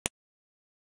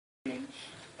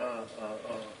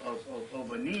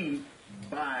need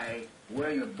by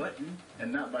wearing a button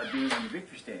and not by being on the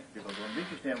victory stand. Because on the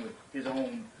victory stand was his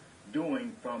own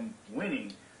doing from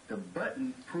winning. The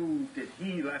button proved that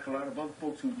he, like a lot of other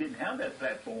folks who didn't have that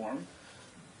platform,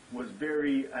 was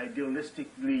very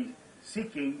idealistically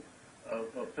seeking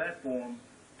a platform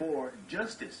for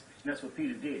justice. And that's what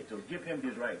Peter did. So give him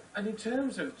his right. And in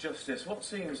terms of justice, what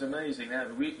seems amazing now,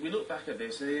 we look back at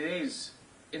this and it is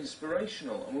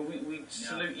inspirational. I mean, we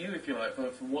salute you, if you like,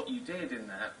 for what you did in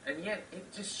that, and yet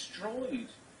it destroyed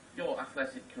your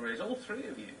athletic careers, all three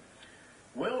of you.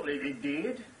 Well, it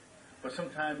did, but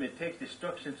sometimes it takes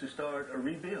destruction to start a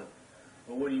rebuild.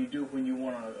 But what do you do when you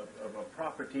want a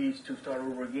properties to start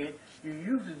over again? You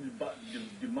usually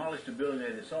demolish the building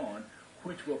that it's on,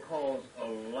 which will cause a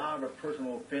lot of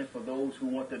personal offense for those who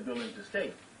want that building to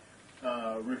stay.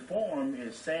 Reform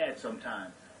is sad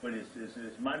sometimes, but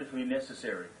it's mightily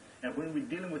necessary. And when we're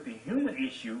dealing with the human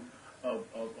issue of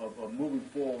moving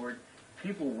forward,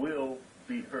 people will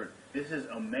be hurt. This is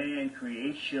a man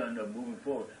creation of moving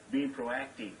forward, being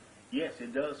proactive. Yes,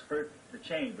 it does hurt the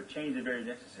change, but change is very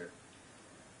necessary.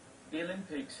 The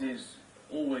Olympics is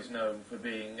always known for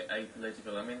being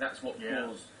apolitical. I mean, that's what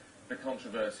caused the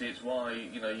controversy. It's why,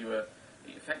 you know, you were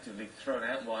effectively thrown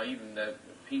out, why even though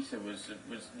Peter was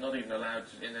not even allowed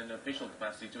in an official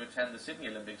capacity to attend the Sydney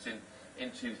Olympics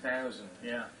in 2000.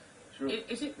 Yeah, true.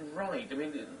 Is it right? I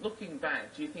mean, looking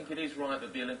back, do you think it is right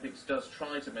that the Olympics does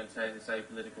try to maintain this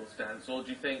apolitical stance, or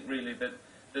do you think really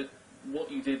that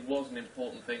what you did was an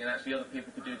important thing and actually other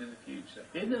people could do it in the future?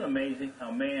 Isn't it amazing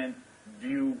how man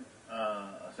view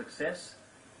a success,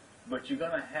 but you're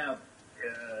going to have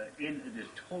in this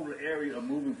total area of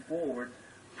moving forward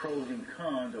pros and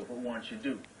cons of what one should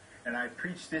do. And I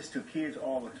preach this to kids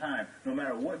all the time. No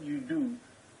matter what you do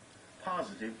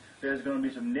positive, there's going to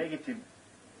be some negative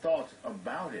thoughts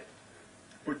about it.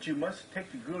 But you must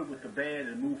take the good with the bad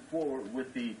and move forward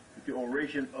with the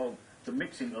oration of the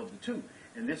mixing of the two.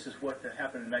 And this is what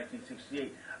happened in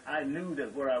 1968. I knew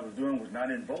that what I was doing was not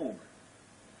in vogue,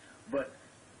 but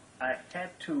I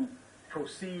had to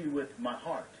proceed with my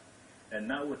heart and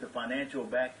not with the financial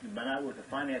backing, but not with the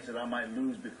finances I might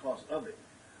lose because of it.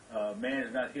 Man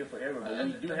is not here forever, but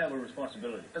we do have a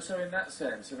responsibility. So in that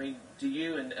sense, I mean, do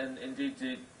you and indeed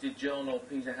did John or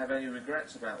Peter have any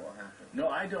regrets about what happened? No,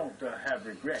 I don't have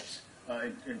regrets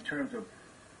in terms of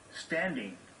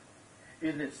standing.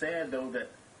 Isn't it sad though that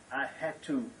I had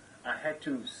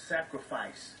to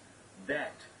sacrifice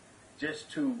that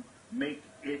just to make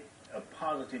it a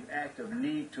positive act of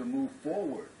need to move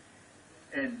forward?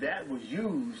 And that was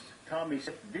used, Tommie's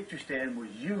victory stand was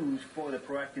used for the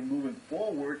proactive moving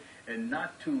forward and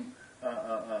not to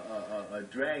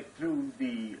drag through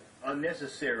the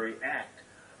unnecessary act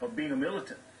of being a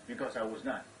militant, because I was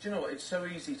not. Do you know what, it's so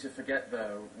easy to forget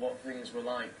though what things were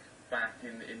like back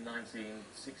in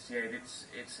 1968. It's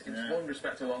one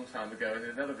respect a long time ago, and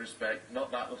in another respect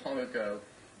not that long ago.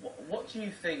 What do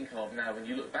you think of now when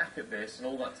you look back at this and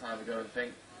all that time ago and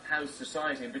think how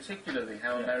society, and particularly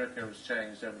how America has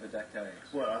changed over the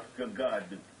decades? Well, God,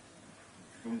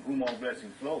 from whom all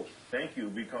blessings flow, thank you,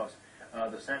 because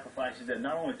the sacrifices that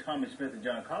not only Tommie Smith and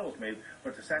John Carlos made,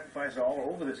 but the sacrifices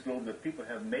all over this globe that people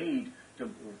have made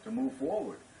to move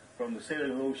forward. From the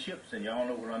sailing of those ships, and y'all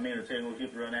know what I mean, the sailing of those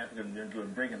ships around Africa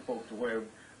and bringing folks to where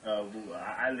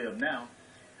I live now,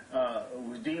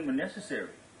 was deemed necessary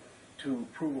to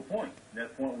prove a point.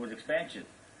 That point was expansion.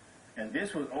 And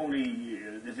this was only,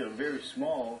 this is a very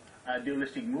small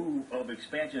idealistic move of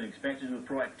expansion. Expansion is the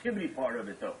proactivity part of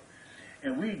it though.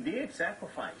 And we did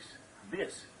sacrifice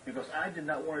this, because I did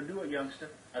not want to do it, youngster.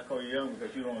 I call you young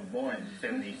because you were only born in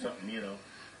 70-something, you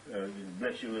know.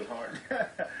 Bless your little heart.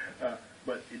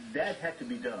 But that had to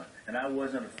be done. And I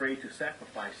wasn't afraid to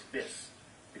sacrifice this,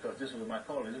 because this was my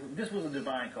calling. This was a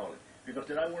divine calling. Because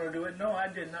did I want to do it? No, I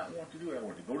did not want to do it. I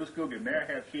wanted to go to school, get married,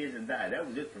 have kids, and die. That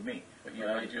was it for me. But you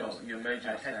made yours.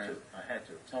 I had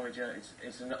to. Tommie Jones,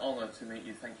 it's an honour to meet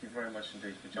you. Thank you very much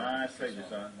indeed for joining us. My pleasure,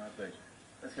 son. My pleasure.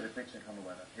 Let's get a picture come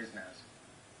away. Here's Naz.